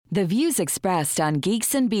The views expressed on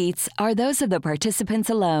Geeks and Beats are those of the participants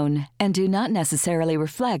alone and do not necessarily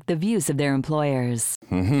reflect the views of their employers.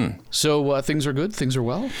 So things are good? Things are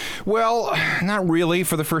well? Well, not really.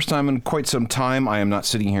 For the first time in quite some time, I am not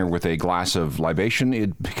sitting here with a glass of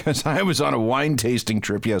libation because I was on a wine tasting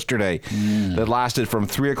trip yesterday that lasted from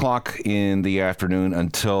 3 o'clock in the afternoon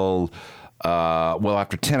until,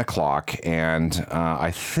 after 10 o'clock. And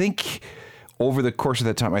I think over the course of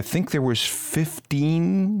that time, I think there was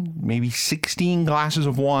 15, maybe 16 glasses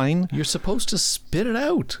of wine. You're supposed to spit it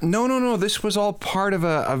out. No. This was all part of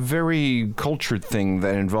a very cultured thing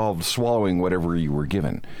that involved swallowing whatever you were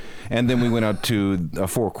given. And then we went out to a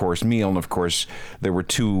 4-course meal, and of course, there were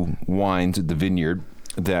 2 wines at the vineyard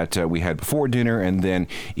that we had before dinner, and then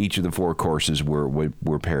each of the 4 courses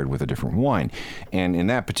were paired with a different wine. And in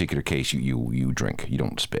that particular case, you drink. You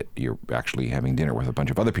don't spit. You're actually having dinner with a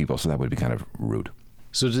bunch of other people, so that would be kind of rude.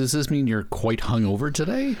 So does this mean you're quite hungover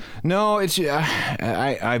today? No, it's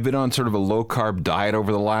I've been on sort of a low-carb diet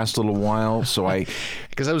over the last little while, so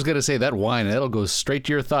Because I was going to say, that wine, that'll go straight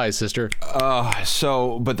to your thighs, sister.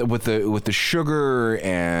 But with the sugar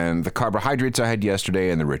and the carbohydrates I had yesterday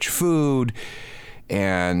and the rich food,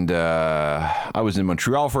 and I was in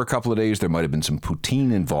Montreal for a couple of days. There might have been some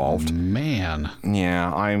poutine involved. Man.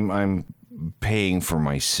 Yeah, I'm paying for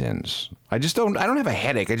my sins. I don't have a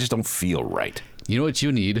headache. I just don't feel right. You know what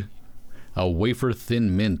you need? A wafer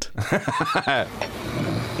thin mint.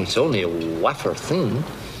 It's only a wafer thin.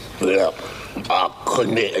 Look, I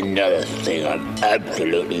couldn't eat another thing. I'm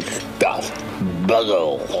absolutely stuffed.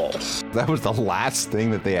 Bugger horse. That was the last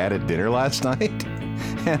thing that they had at dinner last night.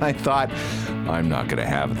 And I thought, I'm not going to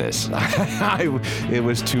have this. It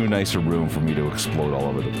was too nice a room for me to explode all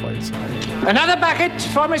over the place. Another bucket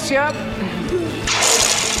for monsieur.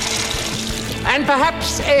 And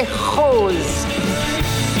perhaps a hose.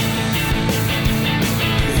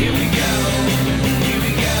 Here we go.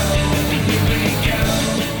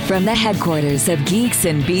 From the headquarters of Geeks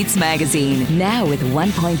and Beats magazine, now with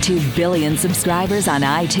 1.2 billion subscribers on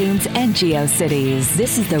iTunes and GeoCities,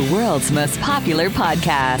 this is the world's most popular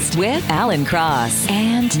podcast with Alan Cross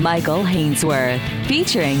and Michael Hainsworth,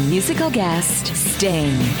 featuring musical guest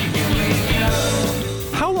Sting.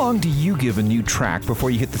 How long do you give a new track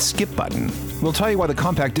before you hit the skip button? We'll tell you why the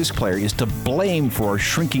compact disc player is to blame for our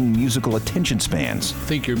shrinking musical attention spans.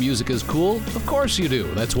 Think your music is cool? Of course you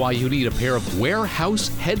do. That's why you need a pair of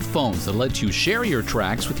wearhaus headphones that let you share your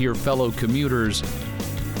tracks with your fellow commuters.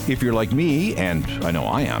 If you're like me, and I know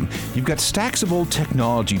I am, you've got stacks of old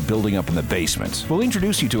technology building up in the basement. We'll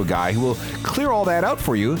introduce you to a guy who will clear all that out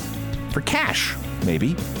for you for cash,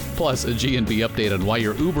 maybe. Plus, a G&B update on why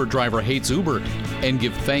your Uber driver hates Uber, and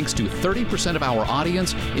give thanks to 30% of our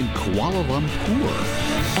audience in Kuala Lumpur.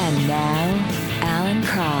 And now, Alan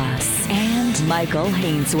Cross and Michael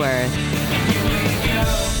Hainsworth.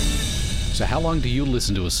 So how long do you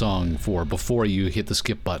listen to a song for before you hit the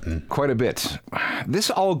skip button? Quite a bit.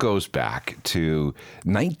 This all goes back to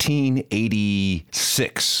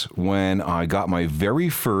 1986 when I got my very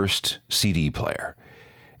first CD player.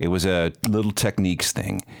 It was a little Techniques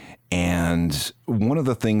thing. And one of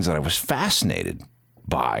the things that I was fascinated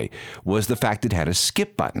by was the fact it had a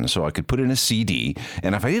skip button. So I could put in a CD,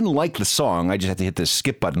 and if I didn't like the song, I just had to hit the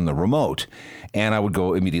skip button on the remote, and I would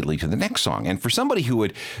go immediately to the next song. And for somebody who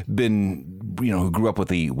had been, who grew up with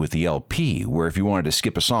the LP, where if you wanted to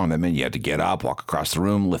skip a song, that meant you had to get up, walk across the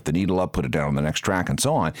room, lift the needle up, put it down on the next track, and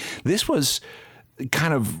so on. This was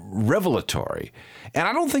kind of revelatory. And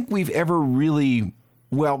I don't think we've ever really...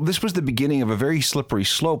 Well, this was the beginning of a very slippery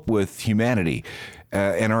slope with humanity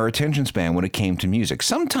and our attention span when it came to music.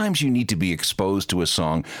 Sometimes you need to be exposed to a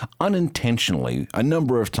song unintentionally a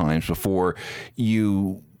number of times before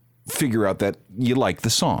you figure out that you like the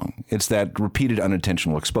song. It's that repeated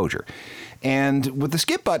unintentional exposure. And with the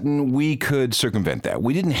skip button, we could circumvent that.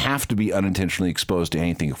 We didn't have to be unintentionally exposed to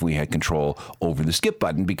anything if we had control over the skip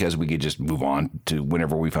button, because we could just move on to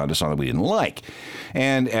whenever we found a song that we didn't like.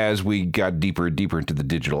 And as we got deeper and deeper into the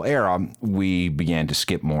digital era, we began to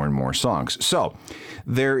skip more and more songs. So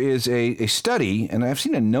there is a study, and I've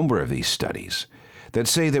seen a number of these studies, that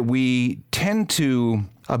say that we tend to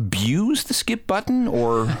abuse the skip button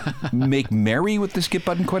or make merry with the skip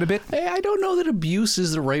button quite a bit? I don't know that abuse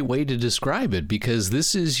is the right way to describe it, because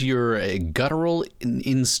this is your guttural,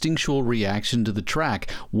 instinctual reaction to the track.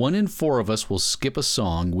 1 in 4 of us will skip a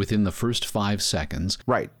song within the first 5 seconds.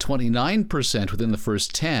 Right. 29% within the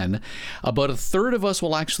first 10. About a third of us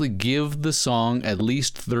will actually give the song at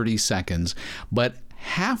least 30 seconds. But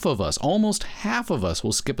half of us, almost half of us,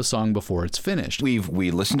 will skip a song before it's finished. We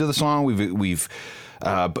listen to the song, we've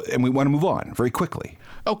and we want to move on very quickly.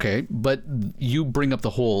 Okay, but you bring up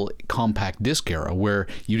the whole compact disc era where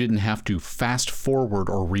you didn't have to fast forward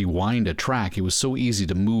or rewind a track. It was so easy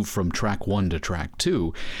to move from track 1 to track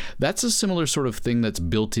 2. That's a similar sort of thing that's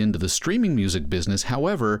built into the streaming music business.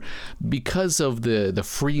 However, because of the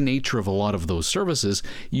free nature of a lot of those services,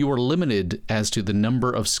 you are limited as to the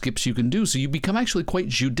number of skips you can do. So you become actually quite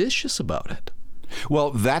judicious about it.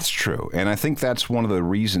 Well, that's true, and I think that's one of the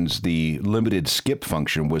reasons the limited skip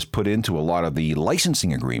function was put into a lot of the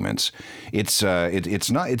licensing agreements. It's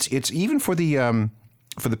even for the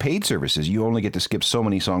paid services, you only get to skip so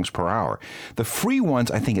many songs per hour. The free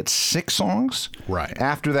ones, I think it's 6 songs. Right.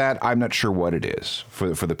 After that, I'm not sure what it is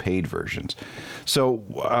for the paid versions. So,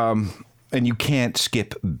 and you can't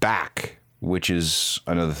skip back, which is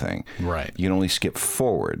another thing. Right. You can only skip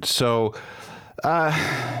forward. So.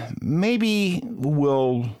 Maybe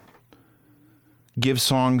we'll give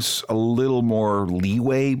songs a little more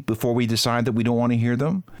leeway before we decide that we don't want to hear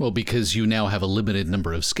them. Well, because you now have a limited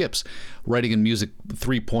number of skips. Writing in Music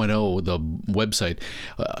 3.0, the website,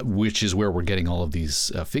 which is where we're getting all of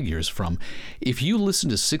these figures from, if you listen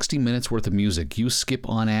to 60 minutes worth of music, you skip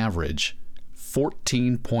on average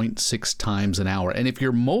 14.6 times an hour. And if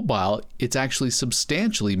you're mobile, it's actually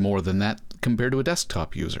substantially more than that compared to a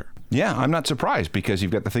desktop user. Yeah, I'm not surprised because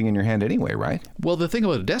you've got the thing in your hand anyway, right? Well, the thing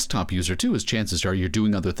about a desktop user, too, is chances are you're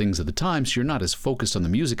doing other things at the time, so you're not as focused on the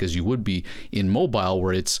music as you would be in mobile,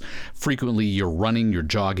 where it's frequently you're running, you're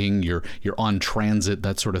jogging, you're on transit,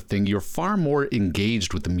 that sort of thing. You're far more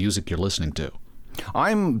engaged with the music you're listening to.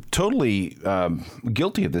 I'm totally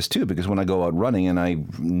guilty of this, too, because when I go out running and I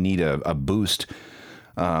need a boost,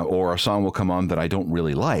 or a song will come on that I don't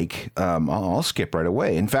really like, I'll skip right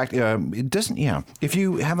away. In fact, it doesn't, if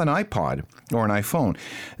you have an iPod or an iPhone,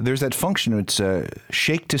 there's that function, it's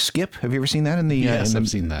shake to skip. Have you ever seen that in the... Yes, I've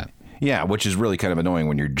seen that. Yeah, which is really kind of annoying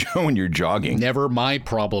when you're jogging. Never my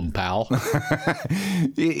problem, pal.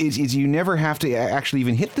 Is you never have to actually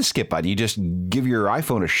even hit the skip button. You just give your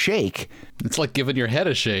iPhone a shake. It's like giving your head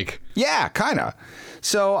a shake. Yeah, kind of.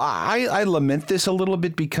 So I lament this a little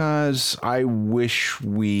bit because I wish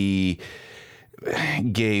we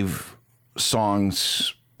gave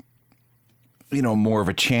songs, more of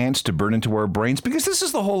a chance to burn into our brains, because this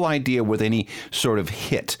is the whole idea with any sort of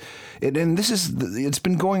hit. And it's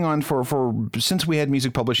been going on for since we had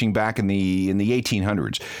music publishing back in the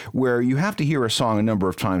 1800s, where you have to hear a song a number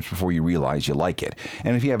of times before you realize you like it.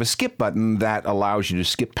 And if you have a skip button, that allows you to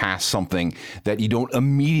skip past something that you don't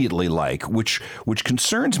immediately like, which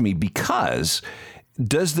concerns me, because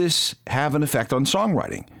does this have an effect on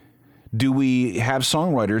songwriting? Do we have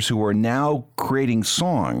songwriters who are now creating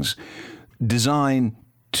songs designed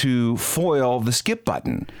to foil the skip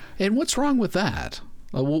button? And what's wrong with that?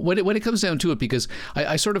 When it comes down to it, because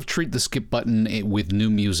I sort of treat the skip button with new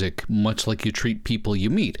music much like you treat people you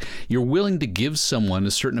meet. You're willing to give someone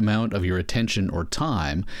a certain amount of your attention or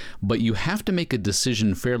time, but you have to make a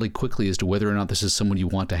decision fairly quickly as to whether or not this is someone you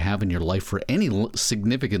want to have in your life for any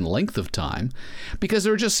significant length of time, because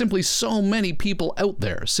there are just simply so many people out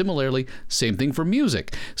there. Similarly, same thing for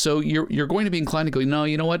music. So you're going to be inclined to go, no,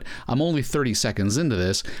 you know what? I'm only 30 seconds into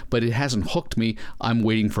this, but it hasn't hooked me. I'm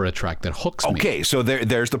waiting for a track that hooks me. Okay, so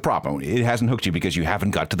there's the problem. It hasn't hooked you because you haven't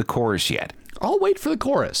got to the chorus yet. I'll wait for the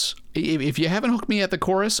chorus. If you haven't hooked me at the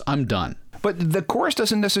chorus, I'm done. But the chorus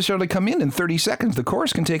doesn't necessarily come in 30 seconds. The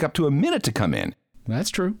chorus can take up to a minute to come in. That's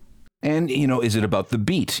true. And, is it about the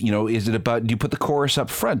beat? Is it about, do you put the chorus up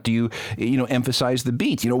front? Do you, emphasize the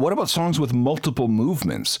beat? What about songs with multiple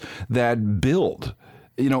movements that build?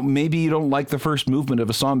 Maybe you don't like the first movement of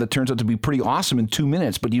a song that turns out to be pretty awesome in 2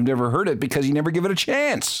 minutes, but you've never heard it because you never give it a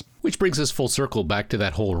chance. Which brings us full circle back to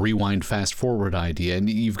that whole rewind, fast forward idea. And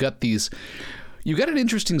you've got an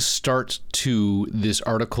interesting start to this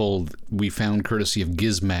article we found courtesy of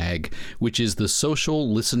Gizmag, which is the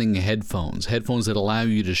social listening headphones that allow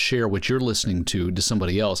you to share what you're listening to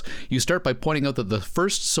somebody else. You start by pointing out that the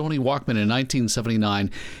first Sony Walkman in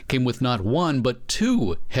 1979 came with not one, but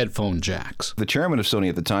 2 headphone jacks. The chairman of Sony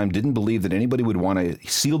at the time didn't believe that anybody would want to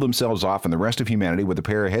seal themselves off from the rest of humanity with a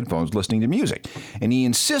pair of headphones listening to music. And he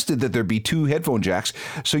insisted that there be 2 headphone jacks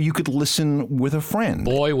so you could listen with a friend.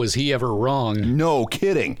 Boy, was he ever wrong. No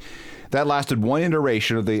kidding. That lasted one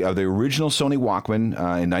iteration of the original Sony Walkman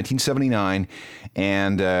in 1979,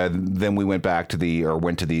 and then we went to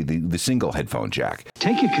the single headphone jack.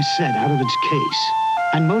 Take a cassette out of its case,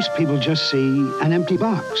 and most people just see an empty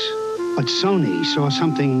box. But Sony saw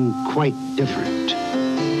something quite different.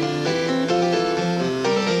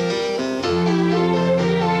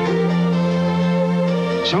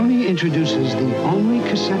 Sony introduces the only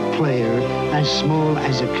cassette player as small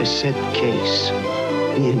as a cassette case.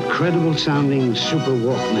 The incredible sounding Super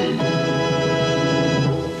Walkman.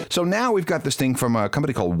 So now we've got this thing from a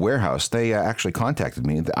company called Wearhaus. They actually contacted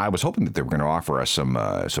me. I was hoping that they were going to offer us some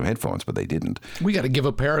headphones, but they didn't. We got to give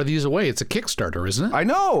a pair of these away. It's a Kickstarter, isn't it? I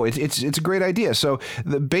know. It's a great idea. So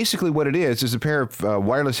basically what it is a pair of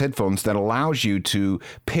wireless headphones that allows you to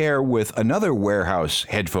pair with another Wearhaus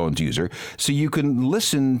headphones user so you can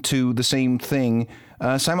listen to the same thing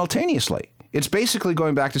simultaneously. It's basically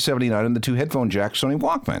going back to 79 and the two headphone jack Sony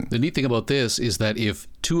Walkman. The neat thing about this is that if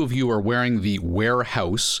two of you are wearing the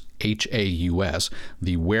wearhaus, H-A-U-S,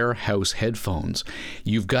 the wearhaus headphones,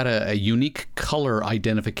 you've got a unique color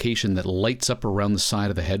identification that lights up around the side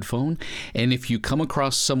of the headphone. And if you come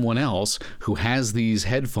across someone else who has these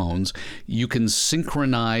headphones, you can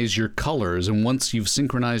synchronize your colors. And once you've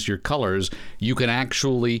synchronized your colors, you can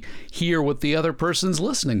actually hear what the other person's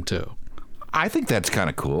listening to. I think that's kind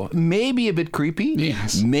of cool. Maybe a bit creepy.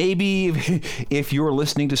 Yes. Maybe if you're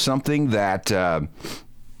listening to something that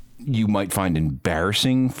you might find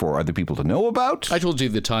embarrassing for other people to know about. I told you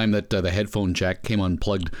the time that the headphone jack came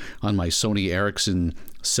unplugged on my Sony Ericsson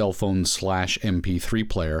cell phone / MP3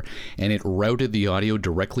 player, and it routed the audio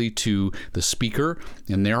directly to the speaker.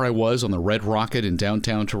 And there I was on the Red Rocket in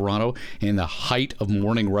downtown Toronto in the height of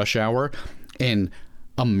morning rush hour, and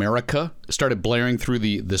America started blaring through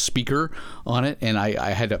the speaker on it, and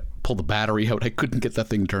I had to pull the battery out. I couldn't get that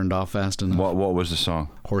thing turned off fast enough. What was the song?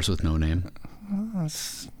 Horse with No Name.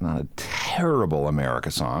 That's not a terrible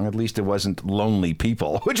America song. At least it wasn't Lonely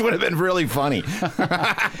People, which would have been really funny.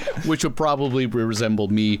 Which would probably resemble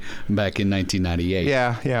me back in 1998.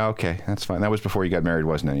 Yeah, okay. That's fine. That was before you got married,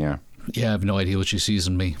 wasn't it? Yeah. Yeah, I have no idea what she sees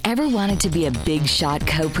in me. Ever wanted to be a big shot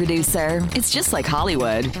co-producer? It's just like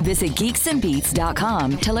Hollywood. Visit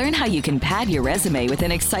geeksandbeats.com to learn how you can pad your resume with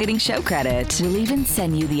an exciting show credit. We'll even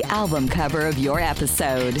send you the album cover of your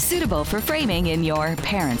episode, suitable for framing in your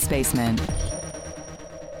parents' basement.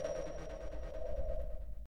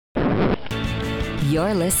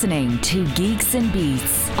 You're listening to Geeks and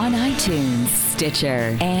Beats on iTunes,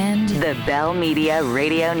 Stitcher, and the Bell Media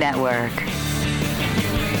Radio Network.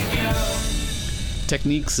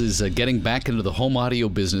 Techniques is getting back into the home audio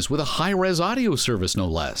business with a high-res audio service, no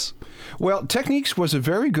less. Well, Technics was a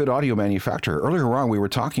very good audio manufacturer. Earlier on, we were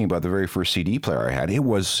talking about the very first CD player I had. It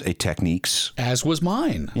was a Technics. As was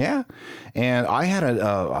mine. Yeah. And I had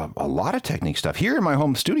a lot of Technics stuff. Here in my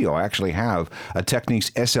home studio, I actually have a Technics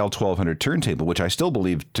SL1200 turntable, which I still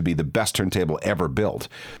believe to be the best turntable ever built.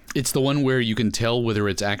 It's the one where you can tell whether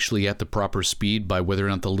it's actually at the proper speed by whether or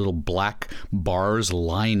not the little black bars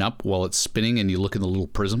line up while it's spinning, and you look in the little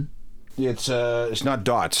prism. It's not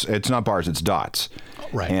dots. It's not bars. It's dots.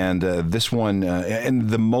 Right. And this one, and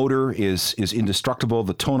the motor is indestructible.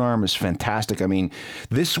 The tone arm is fantastic. I mean,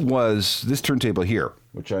 this turntable here,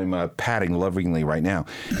 which I'm patting lovingly right now,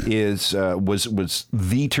 was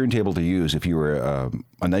the turntable to use if you were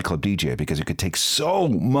a nightclub DJ, because it could take so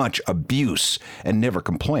much abuse and never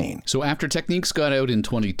complain. So after Technics got out in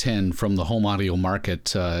 2010 from the home audio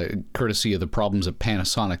market, courtesy of the problems of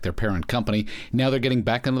Panasonic, their parent company, now they're getting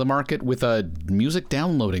back into the market with a music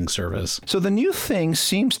downloading service. So the new thing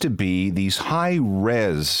seems to be these high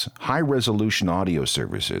resolution audio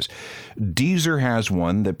services. Deezer has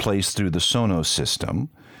one that plays through the Sonos system.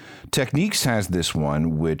 Techniques has this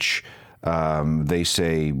one, which they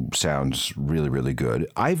say sounds really, really good.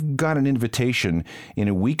 I've got an invitation in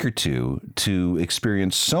a week or two to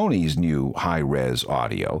experience Sony's new high-res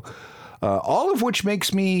audio, all of which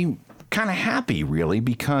makes me kind of happy, really,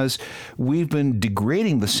 because we've been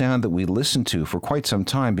degrading the sound that we listen to for quite some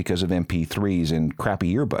time because of MP3s and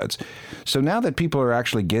crappy earbuds. So now that people are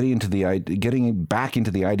actually getting back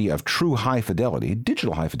into the idea of true high fidelity,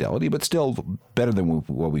 digital high fidelity, but still better than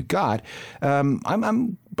what we've got,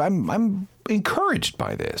 I'm encouraged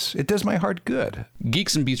by this. It does my heart good.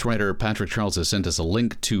 Geeks and Beats writer Patrick Charles has sent us a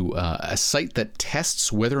link to a site that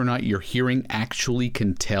tests whether or not your hearing actually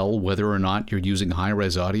can tell whether or not you're using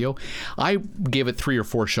high-res audio. I gave it 3 or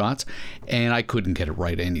 4 shots, and I couldn't get it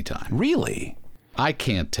right anytime. Really? I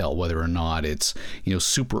can't tell whether or not it's,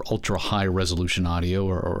 super ultra high resolution audio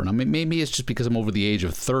or not. Maybe it's just because I'm over the age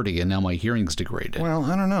of 30 and now my hearing's degraded. Well,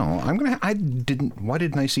 I don't know. Why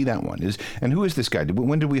didn't I see that one? And who is this guy?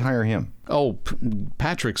 When did we hire him? Oh,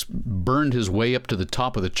 Patrick's burned his way up to the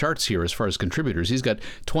top of the charts here as far as contributors. He's got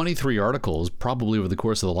 23 articles, probably over the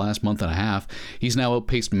course of the last month and a half. He's now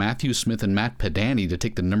outpaced Matthew Smith and Matt Padani to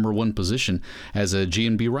take the #1 position as a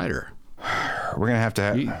G&B writer. We're going to have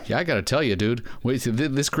to Yeah, I got to tell you, dude.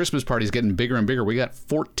 This Christmas party's getting bigger and bigger. We got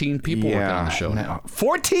 14 people working on the show now.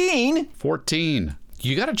 14? 14.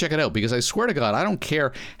 You got to check it out, because I swear to God, I don't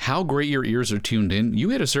care how great your ears are tuned in. You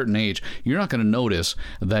hit a certain age, you're not going to notice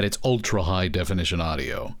that it's ultra high definition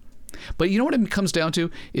audio. But you know what it comes down to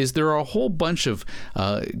is there are a whole bunch of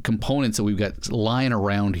components that we've got lying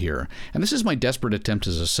around here. And this is my desperate attempt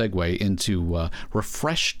as a segue into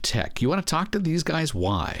Refresh Tech. You want to talk to these guys?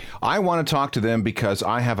 Why? I want to talk to them because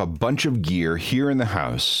I have a bunch of gear here in the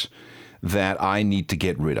house that I need to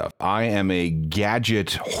get rid of. I am a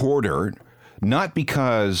gadget hoarder, not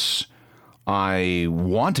because I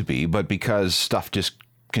want to be, but because stuff just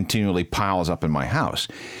continually piles up in my house.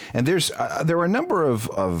 And there are a number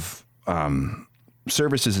of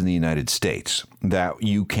services in the United States that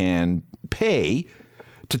you can pay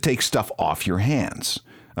to take stuff off your hands.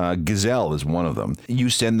 Gazelle is one of them. You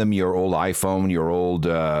send them your old iPhone, your old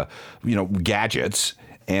gadgets,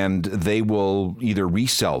 and they will either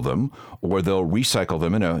resell them or they'll recycle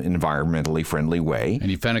them in an environmentally friendly way. And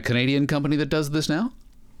you found a Canadian company that does this now?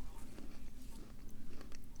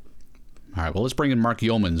 All right, well, let's bring in Mark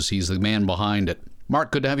Yeomans. He's the man behind it.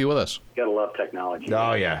 Mark, good to have you with us. You gotta love technology.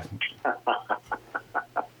 Oh, yeah.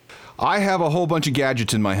 I have a whole bunch of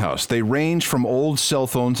gadgets in my house. They range from old cell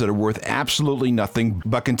phones that are worth absolutely nothing,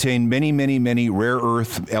 but contain many, many, many rare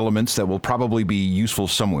earth elements that will probably be useful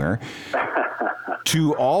somewhere,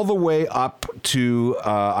 to all the way up to,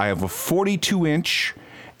 I have a 42-inch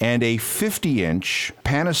and a 50-inch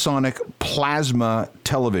Panasonic plasma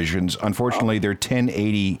televisions. Unfortunately, they're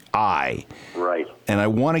 1080i. Right. And I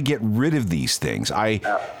want to get rid of these things.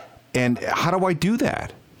 And how do I do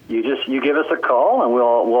that? You give us a call, and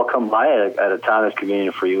we'll come by at a time that's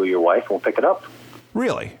convenient for you or your wife, and we'll pick it up.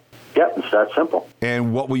 Really? Yep, it's that simple.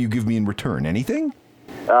 And what will you give me in return? Anything?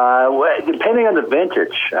 Depending on the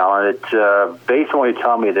vintage, Alan, based on what you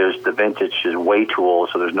tell me, the vintage is way too old,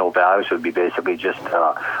 so there's no value, so it'd be basically just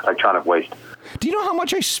electronic waste. Do you know how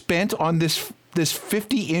much I spent on this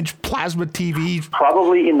 50-inch plasma TV?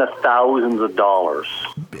 Probably in the thousands of dollars.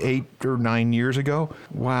 8 or 9 years ago?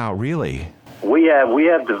 Wow, really? We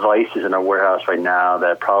have devices in our warehouse right now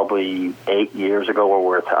that probably 8 years ago were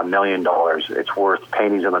worth $1 million. It's worth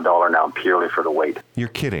pennies on the dollar now purely for the weight. You're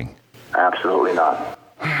kidding. Absolutely not.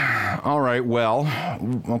 All right, well,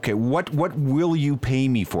 okay, what will you pay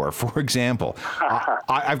me for? For example,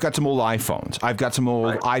 I've got some old iPhones. I've got some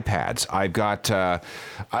old iPads. I've got,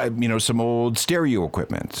 some old stereo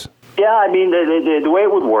equipment. Yeah, I mean, the way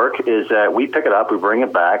it would work is that we pick it up, we bring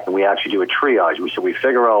it back, and we actually do a triage. So we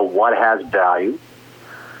figure out what has value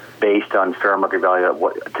based on fair market value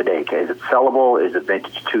today. Okay, is it sellable? Is it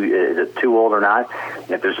vintage is it too old or not?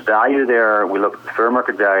 And if there's value there, we look at the fair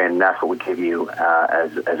market value, and that's what we give you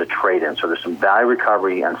as a trade-in. So there's some value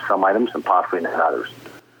recovery on some items and possibly not others.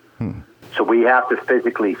 So we have to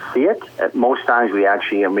physically see it. At most times, we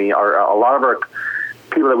actually, a lot of our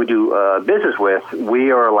people that we do business with,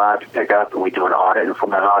 we are allowed to pick up and we do an audit, and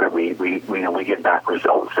from that audit we get back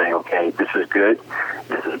results saying, okay, this is good,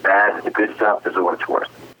 this is bad, this is good stuff, this is what it's worth.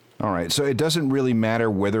 All right, so it doesn't really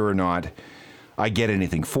matter whether or not I get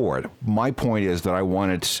anything for it. My point is that I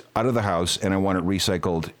want it out of the house and I want it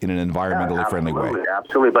recycled in an environmentally friendly way.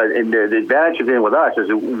 Absolutely, but the advantage of being with us is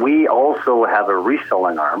that we also have a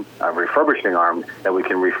reselling arm, a refurbishing arm, that we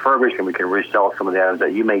can refurbish and we can resell some of the items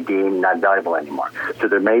that you may deem not valuable anymore. So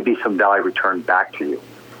there may be some value returned back to you.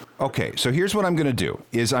 Okay, so here's what I'm going to do,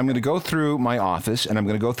 is I'm going to go through my office, and I'm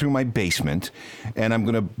going to go through my basement, and I'm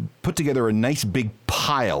going to put together a nice big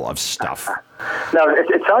pile of stuff. Now,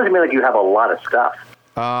 it sounds to me like you have a lot of stuff.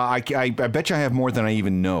 I bet you I have more than I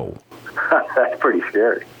even know. That's pretty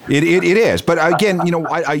scary. It is. But again,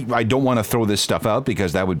 I don't want to throw this stuff out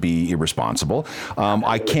because that would be irresponsible.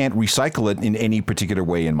 I can't recycle it in any particular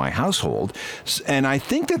way in my household. And I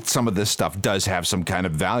think that some of this stuff does have some kind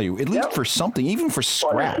of value, at least for something, even for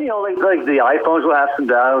scrap. Well, like the iPhones will have some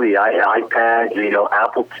value, the iPads,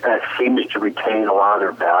 Apple seems to retain a lot of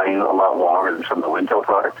their value a lot longer than some of the Windows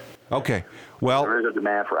products. Okay. Well, there is a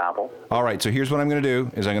demand for Apple. All right. So here's what I'm going to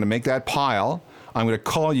do, is I'm going to make that pile. I'm going to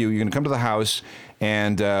call you. You're going to come to the house,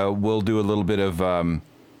 and we'll do a little bit of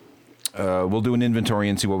we'll do an inventory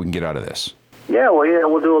and see what we can get out of this. Yeah,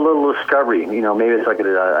 we'll do a little discovery. Maybe it's like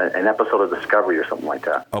an episode of Discovery or something like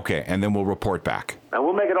that. Okay, and then we'll report back. And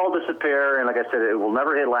we'll make it all disappear. And like I said, it will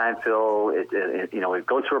never hit landfill. It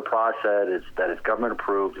goes through a process that is government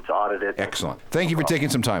approved. It's audited. Excellent. Thank you for taking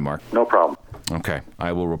some time, Mark. No problem. Okay,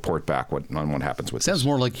 I will report back on what happens with Sounds this.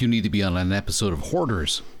 more like you need to be on an episode of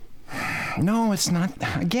Hoarders. No, it's not.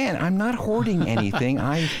 Again, I'm not hoarding anything.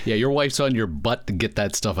 Yeah, your wife's on your butt to get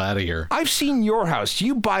that stuff out of here. I've seen your house.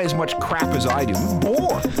 You buy as much crap as I do.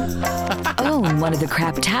 More. Own one of the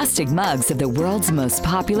craptastic mugs of the world's most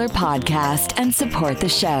popular podcast and support the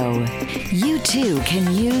show. You too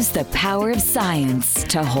can use the power of science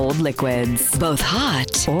to hold liquids, both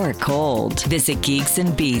hot or cold. Visit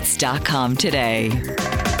geeksandbeats.com today.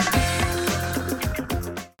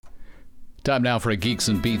 Time now for a Geeks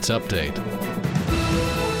and Beats update.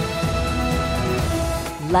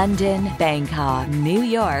 London, Bangkok, New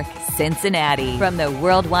York, Cincinnati. From the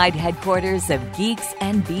worldwide headquarters of Geeks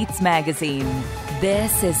and Beats magazine,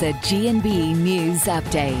 this is a G&B News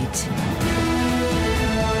Update.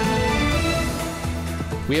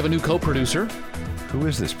 We have a new co-producer. Who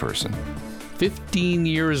is this person? 15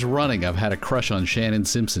 years running, I've had a crush on Shannon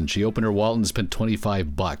Simpson. She opened her wallet and spent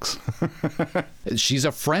 $25. She's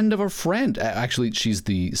a friend of a friend. Actually, she's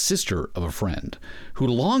the sister of a friend who,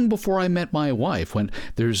 long before I met my wife, went,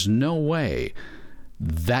 there's no way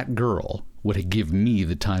that girl would give me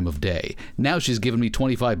the time of day. Now she's given me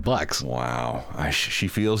 $25. Wow. She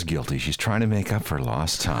feels guilty. She's trying to make up for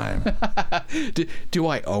lost time. Do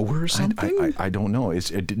I owe her something? I don't know.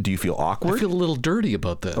 Do you feel awkward? I feel a little dirty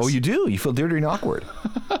about this. Oh, you do? You feel dirty and awkward.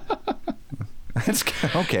 That's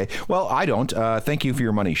okay. Well, I don't. Thank you for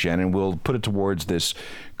your money, Shannon. We'll put it towards this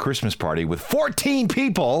Christmas party with 14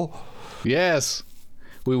 people. Yes.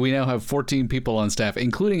 We now have 14 people on staff,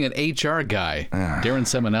 including an HR guy, Darren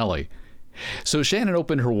Seminelli. So Shannon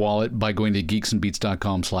opened her wallet by going to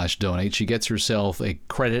geeksandbeats.com/donate. She gets herself a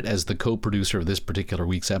credit as the co-producer of this particular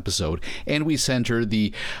week's episode, and we sent her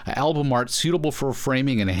the album art suitable for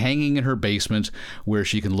framing and hanging in her basement, where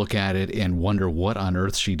she can look at it and wonder what on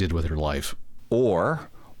earth she did with her life. Or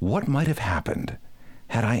what might have happened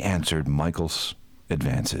had I answered Michael's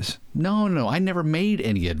advances. No, I never made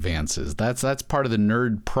any advances. That's part of the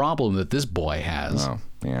nerd problem that this boy has. Oh,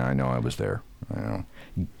 yeah, I know. I was there. I know.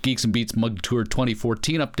 Geeks and Beats Mug Tour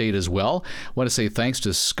 2014 update as well. I want to say thanks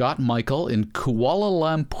to Scott Michael in Kuala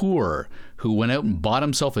Lumpur, who went out and bought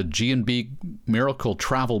himself a G&B Miracle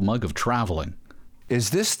Travel mug of traveling. Is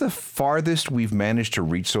this the farthest we've managed to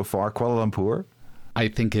reach so far, Kuala Lumpur? I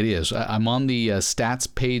think it is. I'm on the stats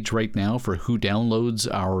page right now for who downloads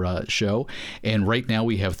our show, and right now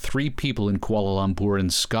we have 3 people in Kuala Lumpur,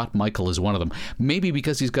 and Scott Michael is one of them. Maybe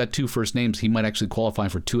because he's got 2 first names, he might actually qualify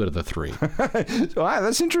for 2 out of the 3. Wow,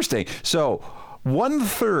 that's interesting. So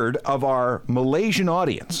 1/3 of our Malaysian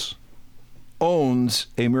audience owns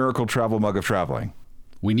a Miracle Travel mug of traveling.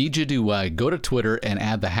 We need you to go to Twitter and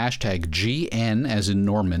add the hashtag GN, as in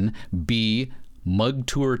Norman, B Mug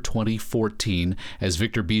Tour 2014, as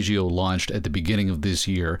Victor Biggio launched at the beginning of this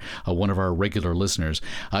year, one of our regular listeners.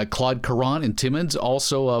 Claude Caron in Timmins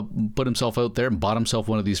also put himself out there and bought himself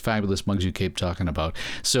one of these fabulous mugs you keep talking about.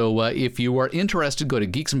 So if you are interested, go to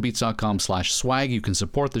geeksandbeats.com/swag. You can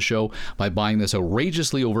support the show by buying this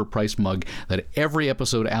outrageously overpriced mug that every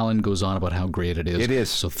episode Alan goes on about how great it is. It is.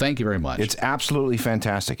 So thank you very much. It's absolutely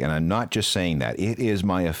fantastic, and I'm not just saying that. It is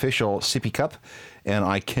my official sippy cup, and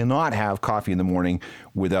I cannot have coffee in the morning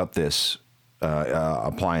without this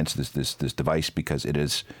appliance, this device, because it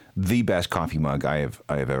is the best coffee mug I have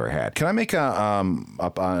ever had. Can I make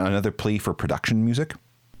another plea for production music?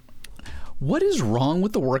 What is wrong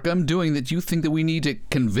with the work I'm doing that you think that we need to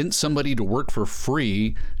convince somebody to work for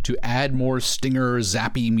free to add more stinger,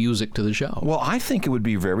 zappy music to the show? Well, I think it would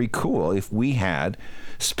be very cool if we had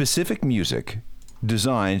specific music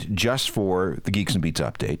designed just for the Geeks and Beats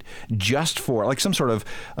update, just for like some sort of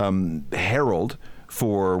herald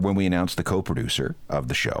for when we announce the co-producer of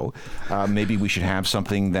the show. Maybe we should have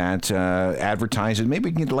something that advertises. Maybe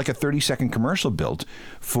we can get like a 30-second commercial built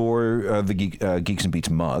for the Geeks and Beats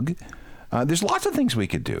mug. There's lots of things we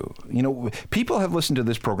could do. You know, people have listened to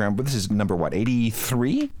this program, but this is number what,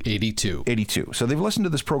 83? 82. 82. So they've listened to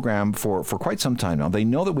this program for quite some time now. They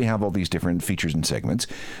know that we have all these different features and segments.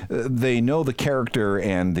 They know the character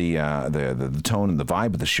and the tone and the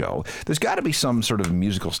vibe of the show. There's got to be some sort of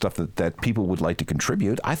musical stuff that people would like to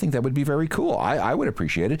contribute. I think that would be very cool. I would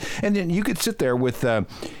appreciate it. And then you could sit there with,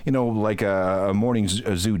 like a morning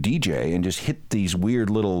zoo DJ and just hit these weird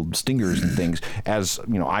little stingers and things as,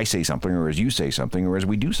 I say something, or as you say something, or as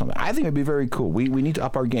we do something. I think it'd be very cool. We need to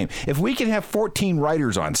up our game. If we can have 14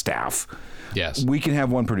 writers on staff, yes, we can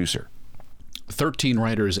have one producer. 13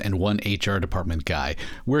 writers and 1 HR department guy.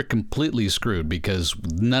 We're completely screwed because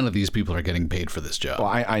none of these people are getting paid for this job. Well,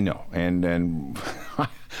 I know. And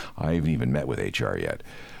I haven't even met with HR yet.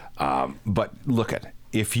 But look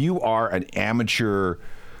if you are an amateur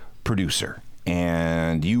producer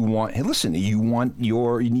and you want, hey, listen, you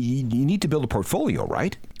need to build a portfolio,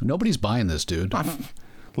 right? Nobody's buying this, dude.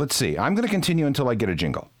 Let's see. I'm going to continue until I get a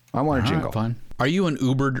jingle. I want a jingle. Right, fine. Are you an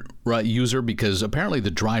Uber user? Because apparently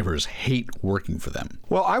the drivers hate working for them.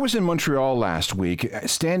 Well, I was in Montreal last week,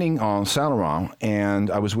 standing on Saint Laurent, and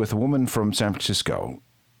I was with a woman from San Francisco.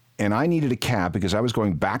 And I needed a cab because I was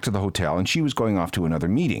going back to the hotel and she was going off to another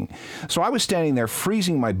meeting. So I was standing there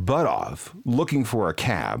freezing my butt off looking for a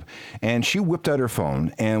cab. And she whipped out her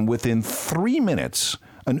phone, and within 3 minutes,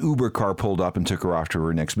 an Uber car pulled up and took her off to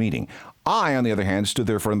her next meeting. I, on the other hand, stood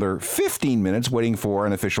there for another 15 minutes waiting for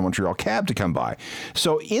an official Montreal cab to come by.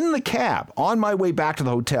 So in the cab, on my way back to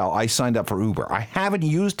the hotel, I signed up for Uber. I haven't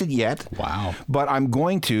used it yet. Wow. But I'm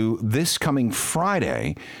going to this coming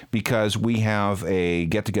Friday because we have a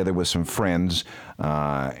get-together with some friends,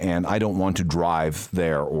 and I don't want to drive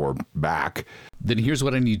there or back. Then here's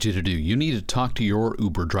what I need you to do. You need to talk to your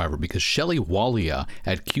Uber driver, because Shelley Walia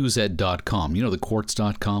at QZ.com, you know, the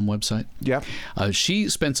quartz.com website? Yeah. She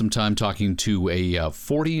spent some time talking to a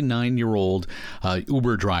 49-year-old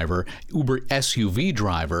Uber driver, Uber SUV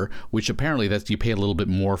driver, which apparently you pay a little bit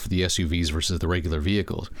more for the SUVs versus the regular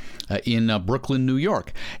vehicles, in Brooklyn, New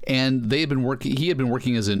York. And he had been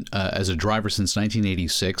working as a driver since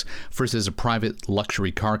 1986, first as a private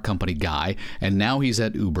luxury car company guy, and now he's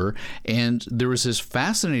at Uber. And there was this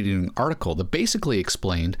fascinating article that basically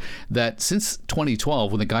explained that since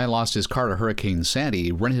 2012, when the guy lost his car to Hurricane Sandy,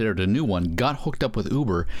 he rented out a new one, got hooked up with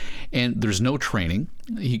Uber, and there's no training.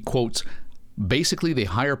 He quotes, basically, they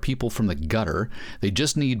hire people from the gutter. They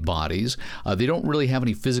just need bodies. They don't really have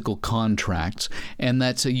any physical contracts. And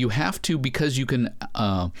that you have to, because you can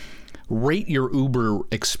rate your Uber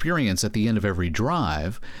experience at the end of every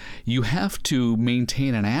drive, you have to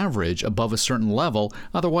maintain an average above a certain level.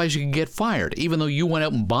 Otherwise, you can get fired, even though you went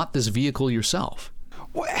out and bought this vehicle yourself.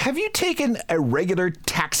 Have you taken a regular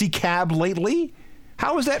taxi cab lately?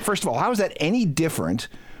 How is that, first of all, how is that any different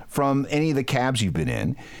from any of the cabs you've been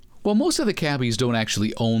in? Well, most of the cabbies don't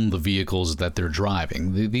actually own the vehicles that they're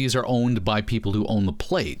driving. These are owned by people who own the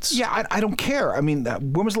plates. Yeah, I don't care. I mean,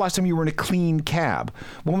 when was the last time you were in a clean cab?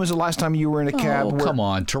 When was the last time you were in a cab? Oh, come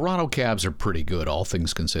on. Toronto cabs are pretty good, all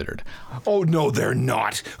things considered. Oh, no, they're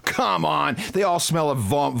not. Come on. They all smell of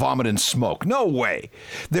vomit and smoke. No way.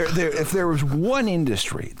 If there was one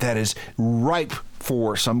industry that is ripe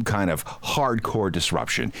for some kind of hardcore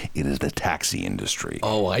disruption, it is the taxi industry.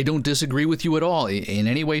 Oh, I don't disagree with you at all in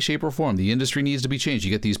any way, shape, or form. The industry needs to be changed.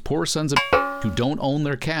 You get these poor sons of who don't own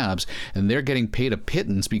their cabs, and they're getting paid a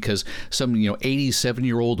pittance because some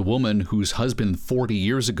 87-year-old woman whose husband 40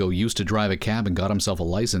 years ago used to drive a cab and got himself a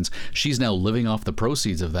license, she's now living off the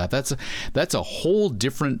proceeds of that. That's a whole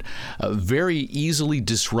different, very easily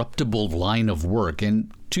disruptible line of work.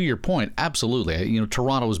 And to your point, absolutely.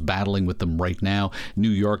 Toronto's battling with them right now. New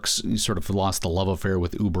York's sort of lost the love affair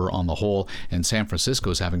with Uber on the whole, and San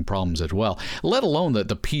Francisco's having problems as well. Let alone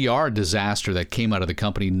the PR disaster that came out of the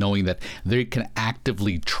company, knowing that they can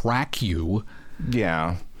actively track you.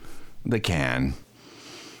 Yeah, they can.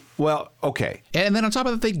 Well, okay. And then on top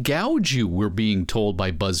of that, they gouge you, we're being told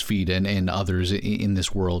by BuzzFeed and others in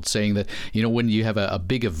this world, saying that, when you have a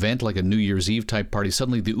big event like a New Year's Eve type party,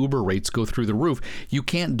 suddenly the Uber rates go through the roof. You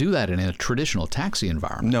can't do that in a traditional taxi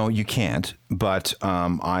environment. No, you can't. But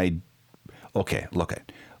okay, look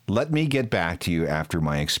it. Let me get back to you after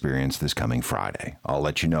my experience this coming Friday. I'll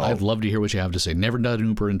let you know. I'd love to hear what you have to say. Never done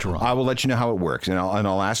Uber in Toronto. I will let you know how it works, and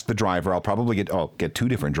I'll ask the driver. I'll probably get two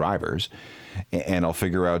different drivers, and I'll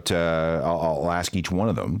figure out. I'll ask each one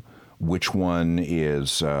of them which one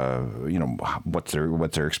is what's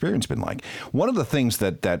their experience been like. One of the things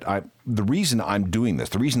the reason I'm doing this,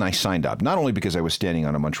 the reason I signed up, not only because I was standing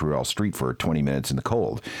on a Montreal street for 20 minutes in the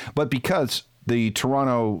cold, but because the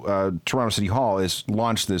Toronto City Hall has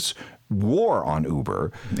launched this war on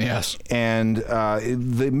Uber. Yes. And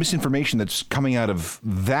the misinformation that's coming out of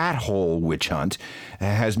that whole witch hunt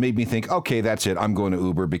has made me think, okay, that's it. I'm going to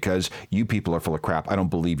Uber because you people are full of crap. I don't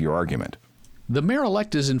believe your argument. The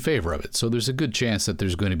mayor-elect is in favor of it, so there's a good chance that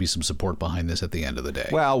there's going to be some support behind this at the end of the day.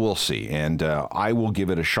 Well, we'll see, and I will give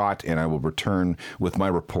it a shot, and I will return with my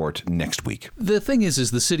report next week. The thing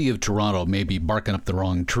is the city of Toronto may be barking up the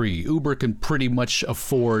wrong tree. Uber can pretty much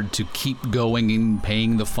afford to keep going and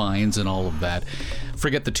paying the fines and all of that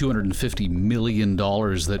Forget the $250 million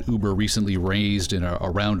that Uber recently raised in a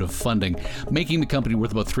round of funding, making the company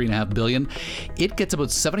worth about $3.5 billion. It gets about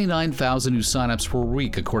 79,000 new signups per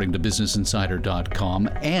week, according to BusinessInsider.com,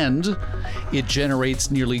 and it generates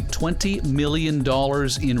nearly $20 million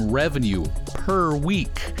in revenue per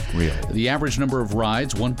week. Really? The average number of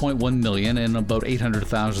rides, 1.1 million, and about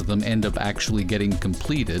 800,000 of them end up actually getting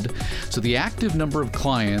completed. So the active number of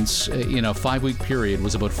clients in a 5-week period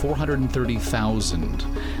was about 430,000.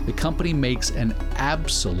 The company makes an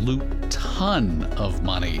absolute ton of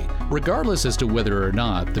money, regardless as to whether or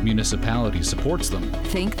not the municipality supports them.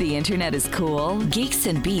 Think the internet is cool?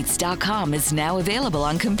 Geeksandbeats.com is now available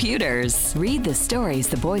on computers. Read the stories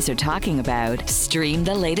the boys are talking about, stream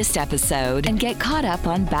the latest episode, and get caught up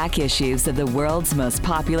on back issues of the world's most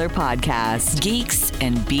popular podcast,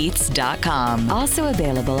 Geeksandbeats.com. Also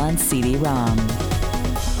available on CD-ROM.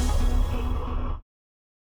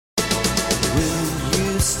 Will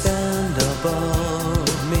you stand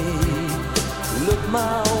above me? Look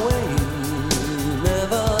my way,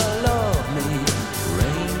 never love me.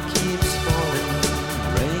 Rain keeps falling,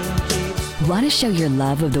 rain keeps. Want to show your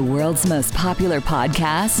love of the world's most popular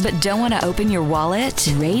podcast, but don't want to open your wallet?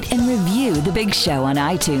 Rate and review The Big Show on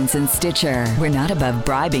iTunes and Stitcher. We're not above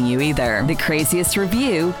bribing you either. The craziest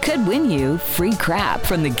review could win you free crap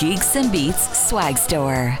from the Geeks and Beats swag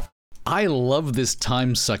store. I love this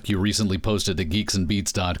time suck you recently posted to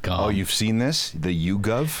geeksandbeats.com. Oh, you've seen this? The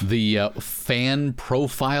YouGov? The fan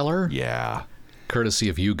profiler? Yeah. Courtesy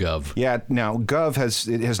of YouGov. Yeah, now, Gov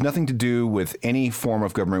has nothing to do with any form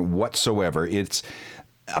of government whatsoever. It's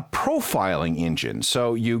a profiling engine.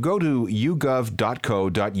 So you go to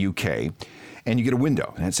yougov.co.uk and you get a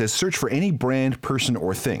window, and it says search for any brand, person,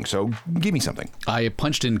 or thing. So give me something. I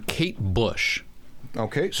punched in Kate Bush.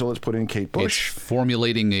 Okay, so let's put in Kate Bush. It's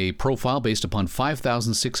formulating a profile based upon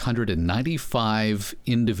 5,695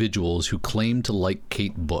 individuals who claim to like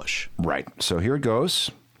Kate Bush. Right, so here it goes.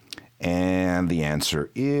 And the answer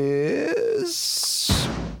is...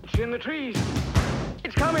 It's in the trees.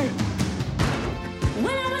 It's coming.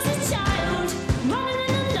 When I was a child, running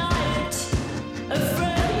in the light,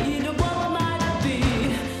 afraid of what I might be,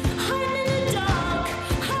 hiding in the dark,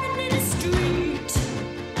 hiding in the street,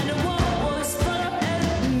 and the world was full of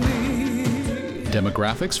enemy.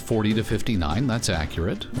 Demographics, 40 to 59, that's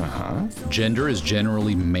accurate. Uh-huh. Gender is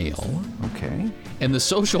generally male. Okay. And the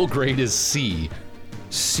social grade is C.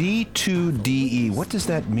 C2DE, what does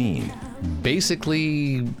that mean?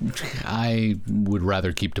 Basically, I would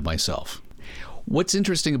rather keep to myself. What's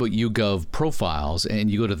interesting about YouGov profiles,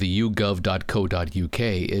 and you go to the yougov.co.uk,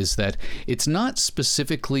 is that it's not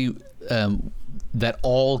specifically that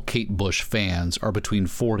all Kate Bush fans are between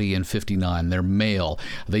 40 and 59. They're male.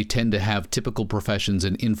 They tend to have typical professions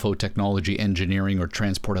in info technology, engineering, or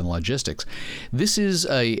transport and logistics. This is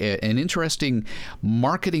an interesting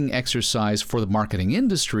marketing exercise for the marketing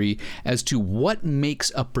industry as to what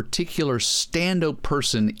makes a particular standout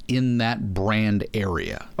person in that brand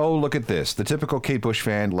area. Oh, look at this. The typical Kate Bush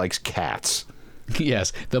fan likes cats.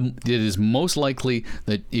 Yes, it is most likely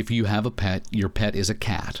that if you have a pet, your pet is a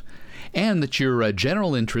cat. And that your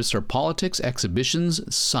general interests are politics,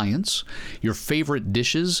 exhibitions, science. Your favorite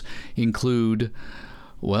dishes include,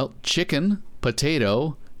 well, chicken,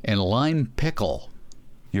 potato, and lime pickle.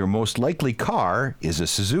 Your most likely car is a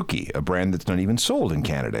Suzuki, a brand that's not even sold in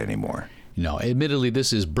Canada anymore. No, admittedly,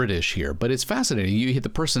 this is British here, but it's fascinating. You hit the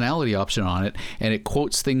personality option on it, and it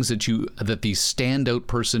quotes things that the standout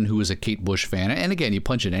person who is a Kate Bush fan, and again, you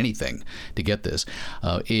punch in anything to get this,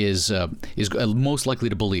 is most likely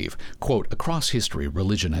to believe. Quote, across history,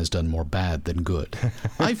 religion has done more bad than good.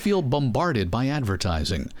 I feel bombarded by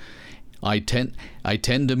advertising. I tend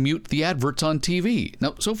to mute the adverts on TV.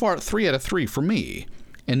 Now, so far, 3 out of 3 for me.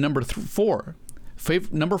 And number 4,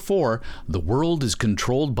 the world is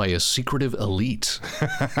controlled by a secretive elite.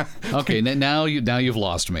 Okay, now you've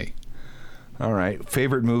lost me. All right.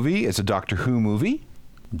 Favorite movie is a Doctor Who movie.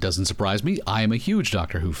 Doesn't surprise me. I am a huge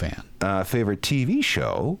Doctor Who fan. Favorite TV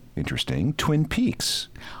show, interesting, Twin Peaks.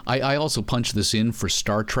 I also punched this in for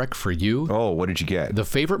Star Trek for you. Oh, what did you get? The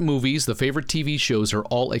favorite movies, the favorite TV shows are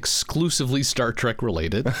all exclusively Star Trek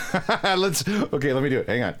related. Let me do it.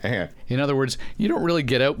 Hang on. In other words, you don't really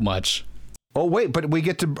get out much. Oh, wait, but we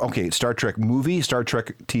get to, Star Trek movie, Star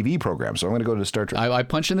Trek TV program. So I'm going to go to Star Trek. I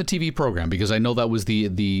punched in the TV program because I know that was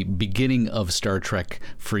the beginning of Star Trek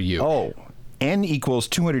for you. Oh, N equals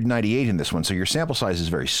 298 in this one, so your sample size is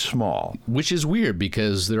very small. Which is weird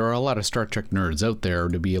because there are a lot of Star Trek nerds out there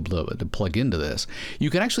to be able to plug into this. You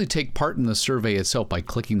can actually take part in the survey itself by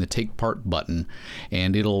clicking the Take Part button,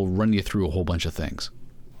 and it'll run you through a whole bunch of things.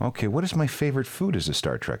 Okay, what is my favorite food as a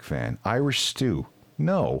Star Trek fan? Irish stew.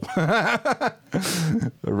 No.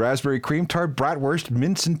 Raspberry cream tart, bratwurst,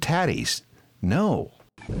 mince, and tatties. No.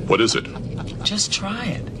 What is it? Just try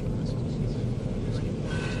it.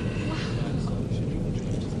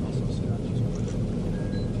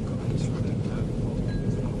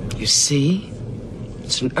 You see?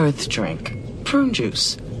 It's an earth drink. Prune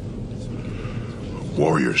juice.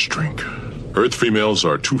 Warrior's drink. Earth females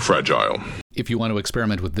are too fragile. If you want to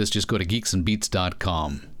experiment with this, just go to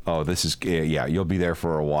geeksandbeats.com. Oh, this is, yeah, you'll be there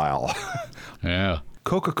for a while. Yeah.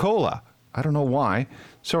 Coca-Cola. I don't know why.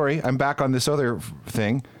 Sorry, I'm back on this other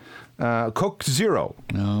thing. Coke Zero.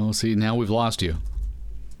 Oh, see, now we've lost you.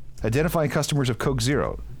 Identifying customers of Coke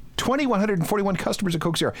Zero. 2,141 customers of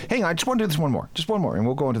Coke Zero. Hang on, I just want to do this one more. Just one more, and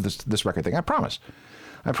we'll go into this record thing. I promise.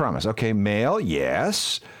 Okay, male,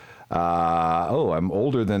 yes. I'm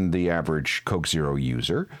older than the average Coke Zero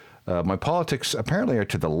user. My politics apparently are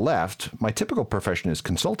to the left. My typical profession is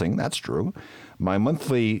consulting. That's true. My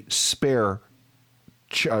monthly spare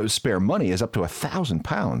money is up to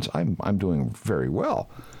 £1,000. I'm doing very well.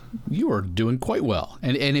 You are doing quite well.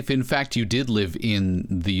 And if in fact you did live in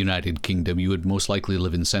the United Kingdom, you would most likely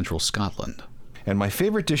live in central Scotland. And my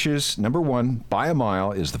favorite dishes, number one, by a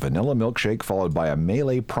mile, is the vanilla milkshake, followed by a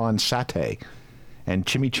Malay prawn satay and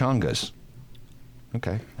chimichangas.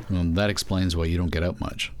 Okay. Well, that explains why you don't get out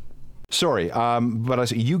much. Sorry, but I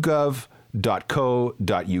say yougov.co.uk.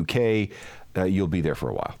 You'll be there for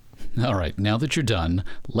a while. All right, now that you're done,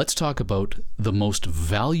 let's talk about the most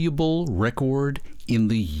valuable record in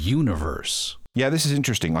the universe. Yeah, this is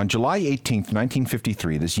interesting. On July 18th,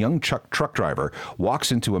 1953, this young truck driver walks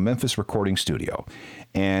into a Memphis recording studio,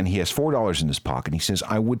 and he has $4 in his pocket. He says,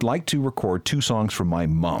 I would like to record 2 songs for my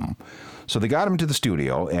mom. So they got him to the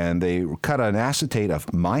studio, and they cut an acetate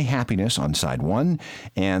of My Happiness on side 1,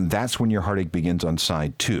 and That's When Your Heartache Begins on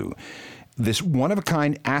side 2. This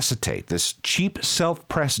one-of-a-kind acetate, this cheap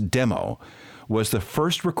self-pressed demo, was the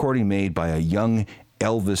first recording made by a young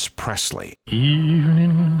Elvis Presley.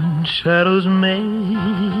 Evening shadows make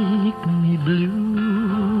me blue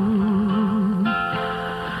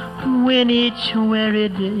when each weary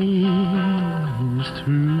day is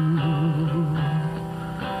through.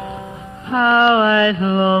 How I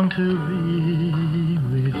long to be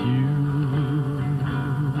with you,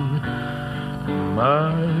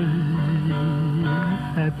 my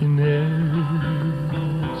happiness.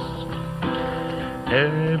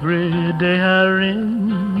 Every day I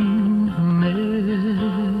reminisce,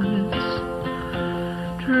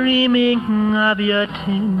 dreaming of your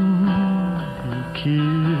tender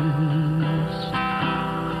kiss,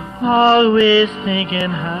 always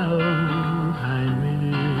thinking how I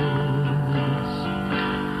miss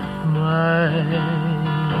my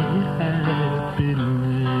happiness.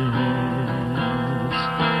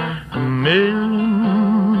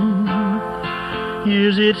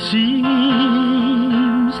 Years it seems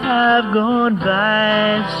have gone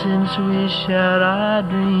by since we shared our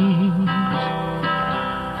dreams,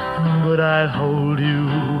 but I hold you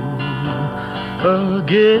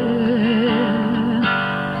again.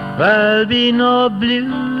 There'll be no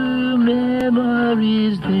blue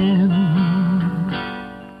memories then.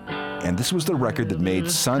 And this was the record that made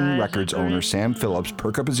Sun Records owner Sam Phillips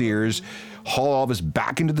perk up his ears, haul Elvis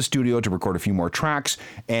back into the studio to record a few more tracks,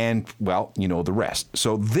 and, well, you know the rest.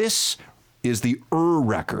 So this is the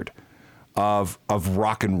record of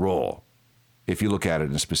rock and roll, if you look at it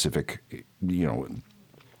in a specific,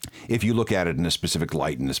 if you look at it in a specific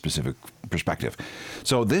light, in a specific perspective.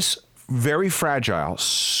 So this very fragile,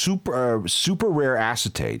 super rare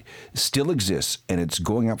acetate still exists, and it's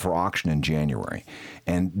going up for auction in January.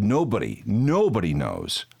 And nobody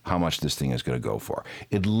knows how much this thing is going to go for.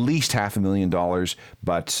 At least $500,000,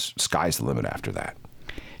 but sky's the limit after that.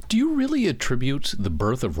 Do you really attribute the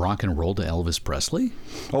birth of rock and roll to Elvis Presley?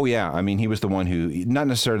 Oh, yeah. I mean, he was the one who, not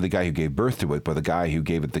necessarily the guy who gave birth to it, but the guy who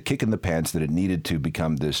gave it the kick in the pants that it needed to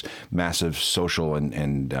become this massive social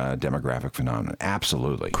and demographic phenomenon.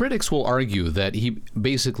 Absolutely. Critics will argue that he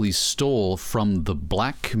basically stole from the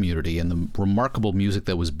black community and the remarkable music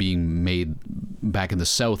that was being made back in the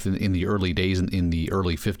South in the early days, in the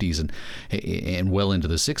early 50s and well into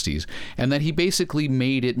the 60s, and that he basically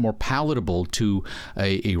made it more palatable to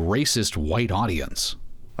a racist white audience.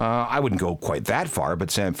 I wouldn't go quite that far, but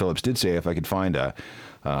Sam Phillips did say if I could find a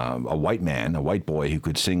white man, a white boy who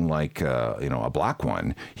could sing like a black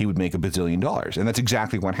one, he would make $1 bazillion. And that's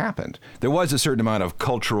exactly what happened. There was a certain amount of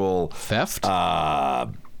cultural theft,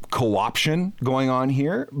 co-option going on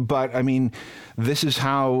here, but I mean, this is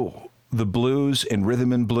how the blues and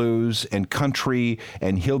rhythm and blues and country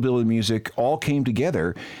and hillbilly music all came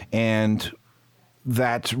together, and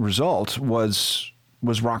that result was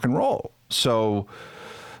was rock and roll. So,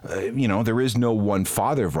 there is no one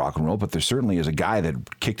father of rock and roll, but there certainly is a guy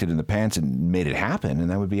that kicked it in the pants and made it happen, and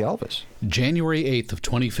that would be Elvis. January 8th of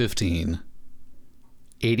 2015,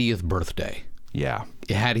 80th birthday. Yeah.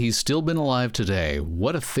 Had he still been alive today,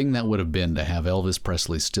 what a thing that would have been to have Elvis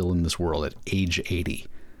Presley still in this world at age 80.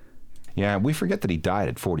 Yeah, we forget that he died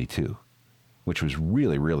at 42, which was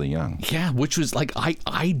really, really young. Yeah, which was like,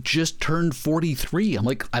 I just turned 43. I'm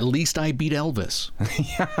like, at least I beat Elvis.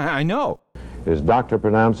 Yeah, I know. His doctor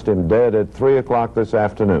pronounced him dead at 3 o'clock this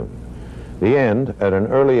afternoon. The end at an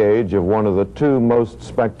early age of one of the two most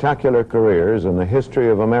spectacular careers in the history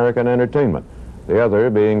of American entertainment, the other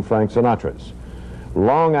being Frank Sinatra's.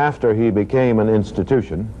 Long after he became an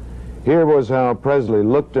institution, here was how Presley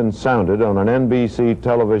looked and sounded on an NBC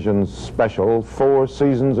television special 4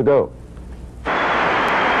 seasons ago.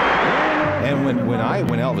 And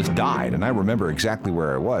when Elvis died, and I remember exactly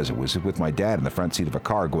where I was, it was with my dad in the front seat of a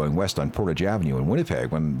car going west on Portage Avenue in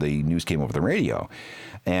Winnipeg when the news came over the radio.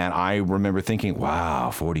 And I remember thinking,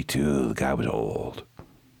 wow, 42, the guy was old.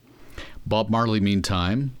 Bob Marley,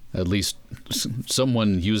 meantime, at least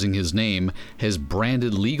someone using his name, has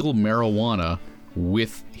branded legal marijuana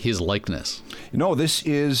with his likeness. This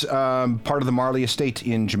is part of the Marley estate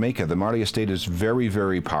in Jamaica. The Marley estate is very,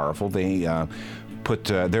 very powerful. They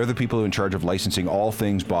they're the people who are in charge of licensing all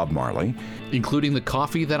things Bob Marley. Including the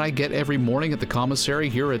coffee that I get every morning at the commissary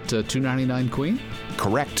here at 299 Queen?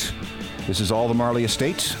 Correct. This is all the Marley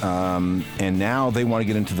estate. And now they want to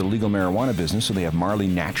get into the legal marijuana business, so they have Marley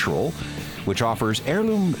Natural, which offers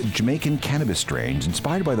heirloom Jamaican cannabis strains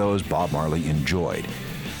inspired by those Bob Marley enjoyed.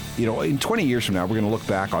 In 20 years from now, we're going to look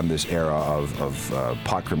back on this era of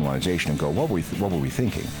pot criminalization and go, what were we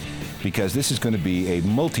thinking? Because this is going to be a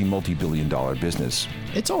multi-billion dollar business.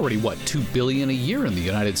 It's already, $2 billion a year in the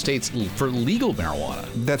United States for legal marijuana.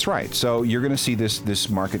 That's right. So you're going to see this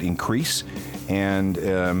market increase. And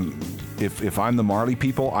if I'm the Marley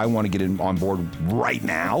people, I want to get on board right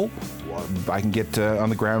now. I can get on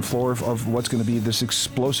the ground floor of what's going to be this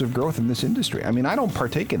explosive growth in this industry. I mean, I don't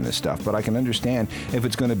partake in this stuff, but I can understand if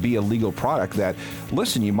it's going to be a legal product that,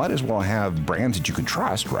 listen, you might as well have brands that you can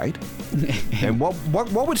trust, right? And what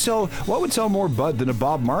would sell more bud than a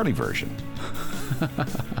Bob Marley version?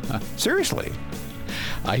 Seriously.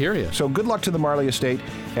 I hear you. So good luck to the Marley estate,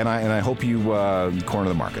 and I hope you corner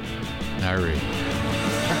the market. I agree.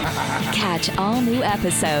 Catch all new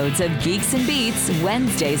episodes of Geeks and Beats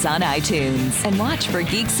Wednesdays on iTunes and watch for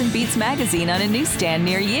Geeks and Beats magazine on a newsstand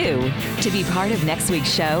near you. To be part of next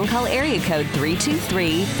week's show, call area code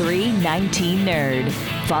 323-319-NERD.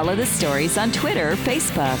 Follow the stories on Twitter,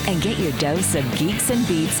 Facebook, and get your dose of Geeks and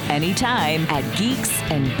Beats anytime at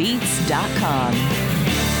geeksandbeats.com.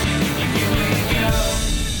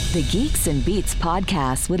 The Geeks and Beats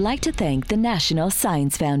podcast would like to thank the National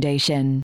Science Foundation.